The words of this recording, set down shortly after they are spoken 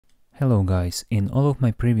Hello guys, in all of my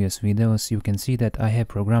previous videos you can see that I have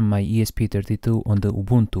programmed my ESP32 on the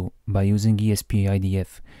Ubuntu by using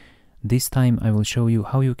ESP-IDF. This time I will show you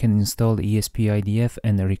how you can install ESP-IDF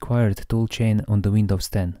and the required toolchain on the Windows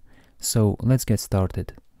 10. So let's get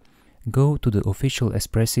started. Go to the official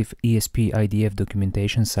Espressif ESP-IDF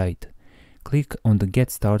documentation site. Click on the Get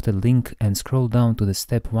Started link and scroll down to the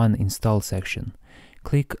Step 1 Install section.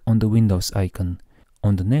 Click on the Windows icon.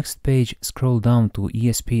 On the next page, scroll down to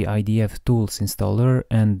ESP-IDF Tools Installer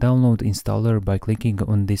and download installer by clicking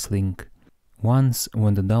on this link. Once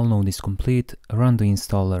when the download is complete, run the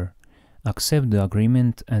installer. Accept the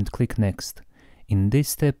agreement and click Next. In this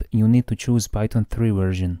step, you need to choose Python 3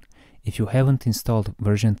 version. If you haven't installed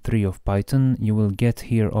version 3 of Python, you will get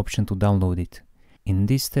here option to download it. In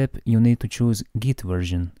this step, you need to choose Git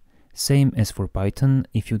version. Same as for Python,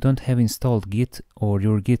 if you don't have installed Git or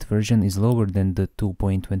your Git version is lower than the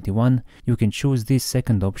 2.21, you can choose this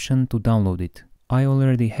second option to download it. I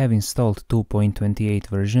already have installed 2.28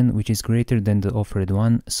 version, which is greater than the offered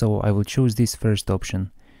one, so I will choose this first option.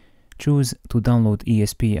 Choose to download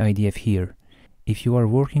ESP-IDF here. If you are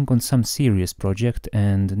working on some serious project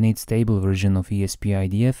and need stable version of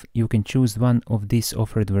ESP-IDF, you can choose one of these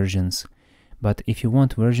offered versions. But if you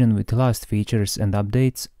want version with last features and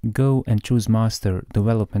updates, go and choose Master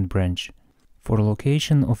Development Branch. For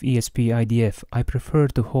location of ESP-IDF, I prefer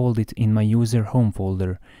to hold it in my user home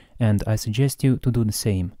folder, and I suggest you to do the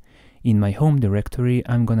same. In my home directory,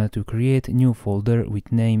 I'm gonna to create a new folder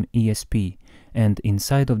with name ESP, and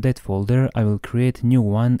inside of that folder I will create new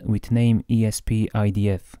one with name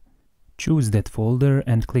ESP-IDF. Choose that folder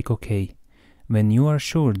and click OK. When you are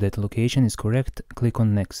sure that location is correct, click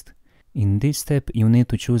on Next. In this step, you need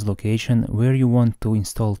to choose location where you want to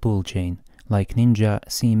install toolchain, like Ninja,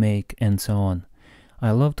 CMake, and so on.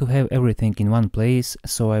 I love to have everything in one place,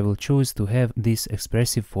 so I will choose to have this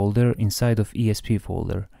Espressif folder inside of ESP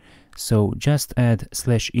folder. So just add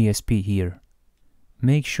 /ESP here.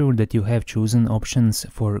 Make sure that you have chosen options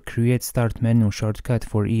for Create Start Menu shortcut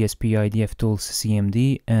for ESP-IDF Tools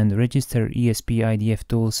CMD and Register ESP-IDF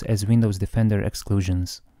Tools as Windows Defender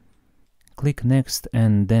exclusions. Click Next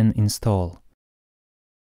and then Install.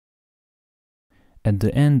 At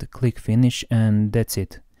the end, click Finish and that's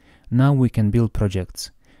it. Now we can build projects.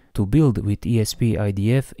 To build with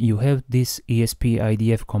ESP-IDF, you have this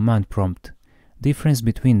ESP-IDF command prompt. Difference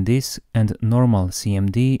between this and normal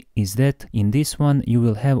CMD is that in this one you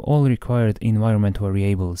will have all required environment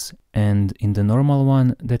variables, and in the normal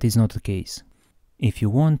one that is not the case. If you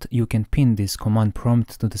want, you can pin this command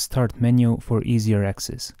prompt to the Start menu for easier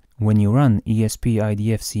access. When you run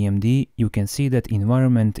ESP-IDF CMD, you can see that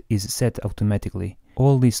environment is set automatically.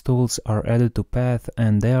 All these tools are added to path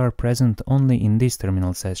and they are present only in this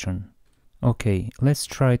terminal session. Okay, let's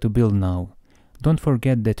try to build now. Don't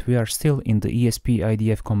forget that we are still in the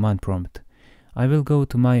ESP-IDF command prompt. I will go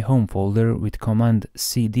to my home folder with command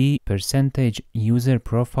cd %user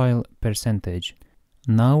profile %.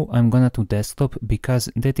 Now I'm gonna to desktop because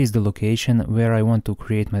that is the location where I want to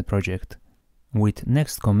create my project. With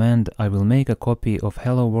next command, I will make a copy of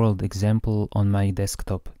Hello World example on my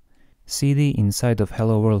desktop. cd inside of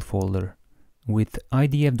Hello World folder. With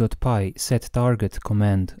idf.py set target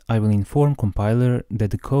command, I will inform compiler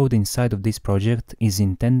that the code inside of this project is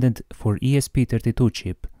intended for ESP32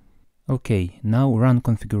 chip. Okay, now run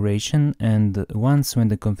configuration, and once when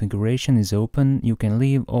the configuration is open, you can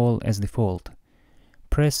leave all as default.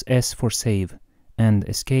 Press S for save and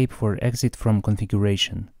escape for exit from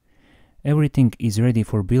configuration. Everything is ready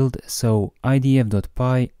for build, so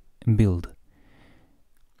idf.py build.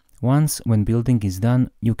 Once when building is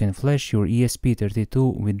done, you can flash your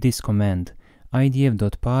ESP32 with this command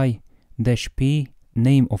idf.py -p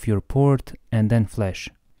name of your port and then flash.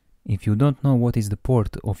 If you don't know what is the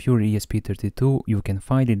port of your ESP32, you can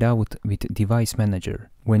find it out with Device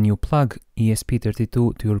Manager. When you plug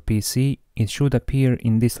ESP32 to your PC, it should appear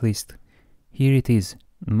in this list. Here it is.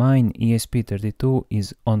 Mine ESP32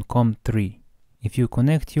 is on COM3. If you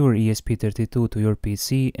connect your ESP32 to your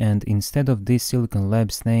PC and instead of this Silicon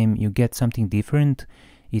Labs name you get something different,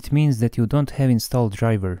 it means that you don't have installed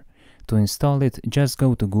driver. To install it, just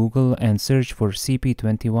go to Google and search for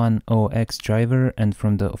CP21OX driver and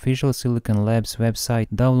from the official Silicon Labs website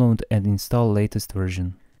download and install latest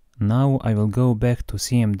version. Now I will go back to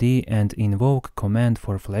CMD and invoke command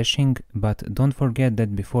for flashing, but don't forget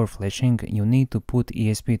that before flashing you need to put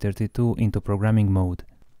ESP32 into programming mode.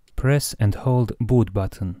 Press and hold boot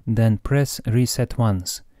button, then press reset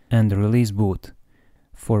once and release boot.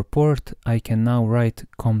 For port I can now write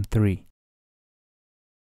COM3.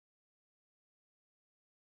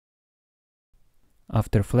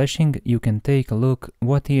 After flashing, you can take a look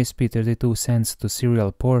what ESP32 sends to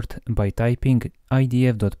serial port by typing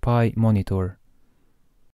idf.py monitor.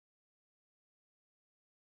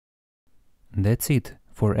 That's it.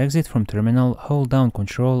 For exit from terminal, hold down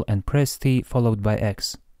Ctrl and press T followed by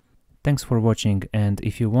X. Thanks for watching, and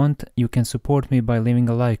if you want, you can support me by leaving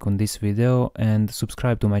a like on this video and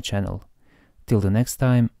subscribe to my channel. Till the next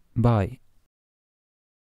time, bye.